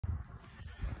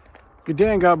Good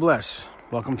day and God bless.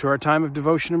 Welcome to our time of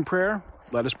devotion and prayer.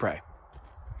 Let us pray.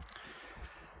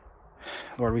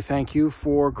 Lord, we thank you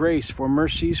for grace, for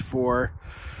mercies, for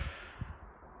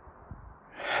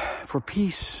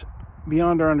peace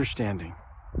beyond our understanding.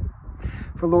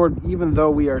 For Lord, even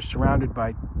though we are surrounded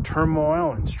by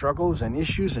turmoil and struggles and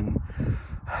issues and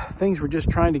things we're just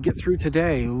trying to get through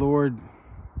today, Lord,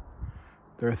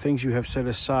 there are things you have set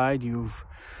aside. You've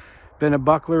been a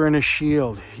buckler and a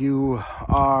shield. You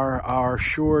are our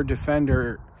sure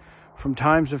defender from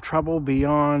times of trouble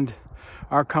beyond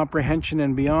our comprehension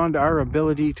and beyond our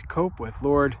ability to cope with.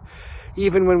 Lord,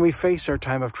 even when we face our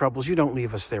time of troubles, you don't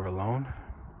leave us there alone.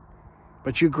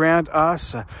 But you grant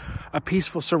us a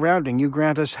peaceful surrounding. You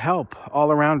grant us help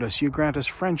all around us. You grant us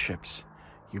friendships.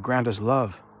 You grant us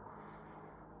love.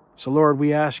 So Lord,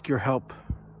 we ask your help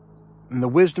and the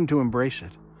wisdom to embrace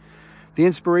it, the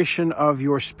inspiration of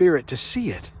your Spirit to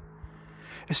see it,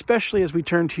 especially as we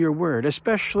turn to your word,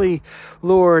 especially,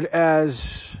 Lord,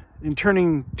 as in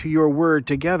turning to your word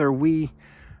together, we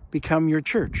become your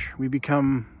church. We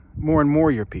become more and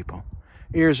more your people,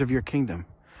 heirs of your kingdom,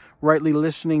 rightly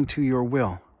listening to your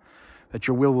will, that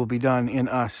your will be done in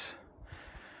us,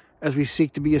 as we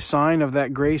seek to be a sign of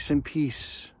that grace and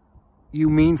peace you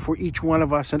mean for each one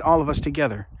of us and all of us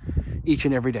together, each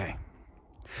and every day.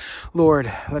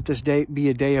 Lord, let this day be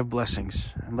a day of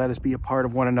blessings, and let us be a part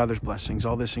of one another's blessings.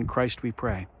 All this in Christ we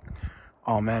pray.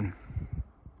 Amen.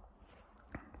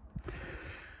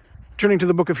 Turning to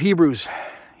the book of Hebrews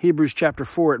chapter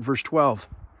 4 at verse 12.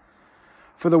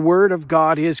 For the word of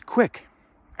God is quick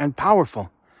and powerful,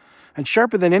 and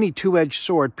sharper than any two-edged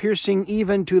sword, piercing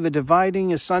even to the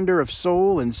dividing asunder of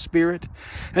soul and spirit,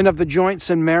 and of the joints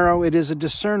and marrow. It is a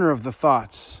discerner of the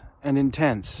thoughts and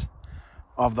intents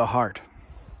of the heart.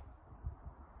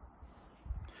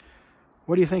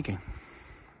 What are you thinking?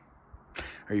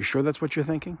 Are you sure that's what you're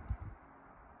thinking?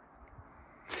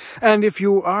 And if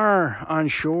you are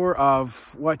unsure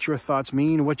of what your thoughts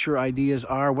mean, what your ideas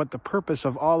are, what the purpose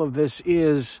of all of this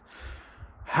is,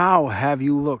 how have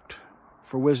you looked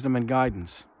for wisdom and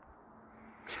guidance?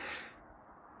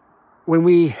 When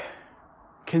we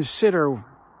consider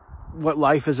what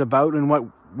life is about and what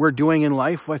we're doing in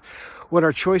life, what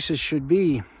our choices should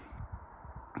be,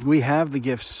 we have the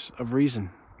gifts of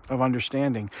reason, of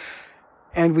understanding.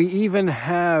 And we even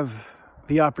have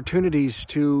the opportunities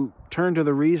to turn to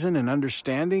the reason and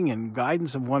understanding and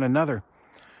guidance of one another.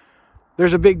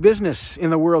 There's a big business in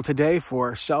the world today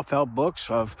for self-help books,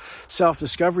 of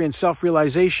self-discovery and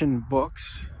self-realization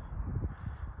books.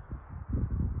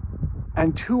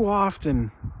 And too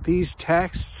often, these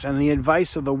texts and the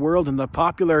advice of the world and the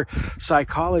popular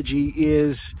psychology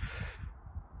is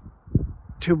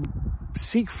to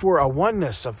seek for a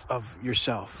oneness of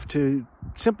yourself, to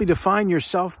simply define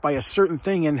yourself by a certain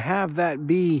thing and have that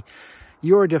be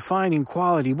your defining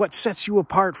quality, what sets you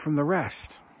apart from the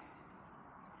rest.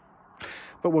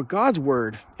 But what God's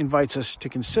word invites us to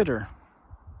consider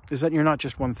is that you're not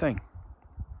just one thing.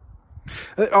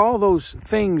 That all those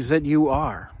things that you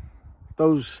are,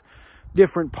 those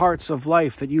different parts of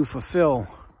life that you fulfill,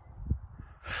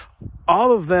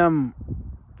 all of them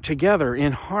together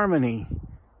in harmony,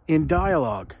 in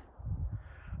dialogue,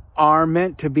 are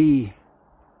meant to be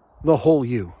the whole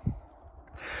you.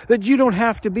 That you don't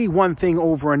have to be one thing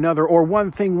over another, or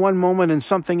one thing one moment and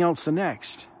something else the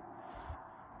next.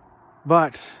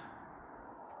 But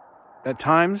at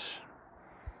times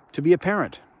to be a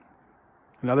parent,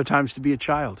 and other times to be a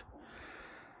child.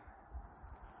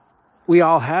 We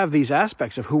all have these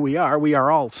aspects of who we are. We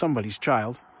are all somebody's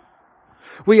child.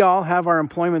 We all have our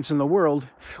employments in the world.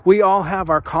 We all have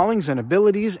our callings and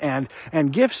abilities and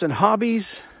gifts and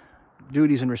hobbies,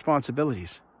 duties and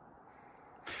responsibilities.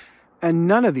 And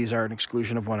none of these are an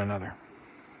exclusion of one another.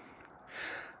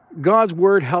 God's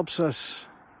word helps us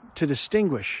to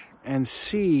distinguish and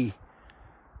see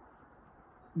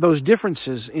those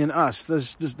differences in us,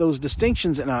 those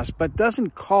distinctions in us, but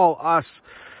doesn't call us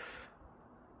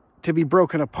to be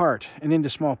broken apart and into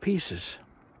small pieces.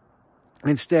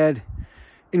 Instead,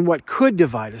 in what could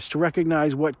divide us, to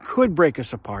recognize what could break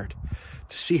us apart,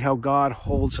 to see how God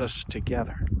holds us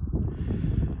together.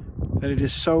 That it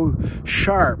is so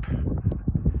sharp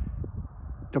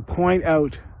to point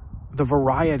out the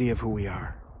variety of who we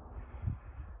are.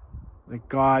 That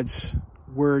God's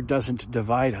word doesn't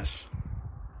divide us.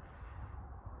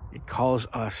 It calls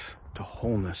us to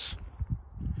wholeness.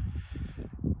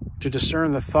 To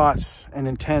discern the thoughts and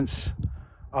intents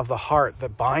of the heart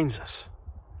that binds us.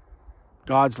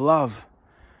 God's love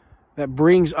that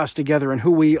brings us together in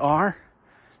who we are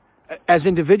as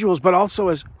individuals, but also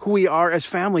as who we are as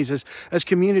families, as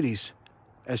communities,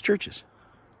 as churches.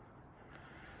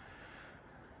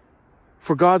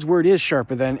 For God's word is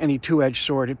sharper than any two-edged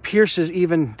sword. It pierces,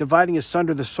 even dividing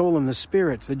asunder the soul and the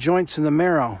spirit, the joints and the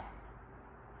marrow.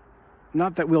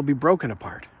 Not that we'll be broken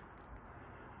apart,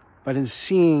 but in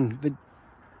seeing the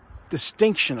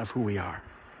distinction of who we are,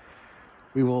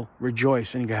 we will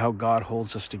rejoice in how God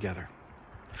holds us together.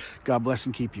 God bless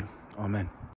and keep you. Amen.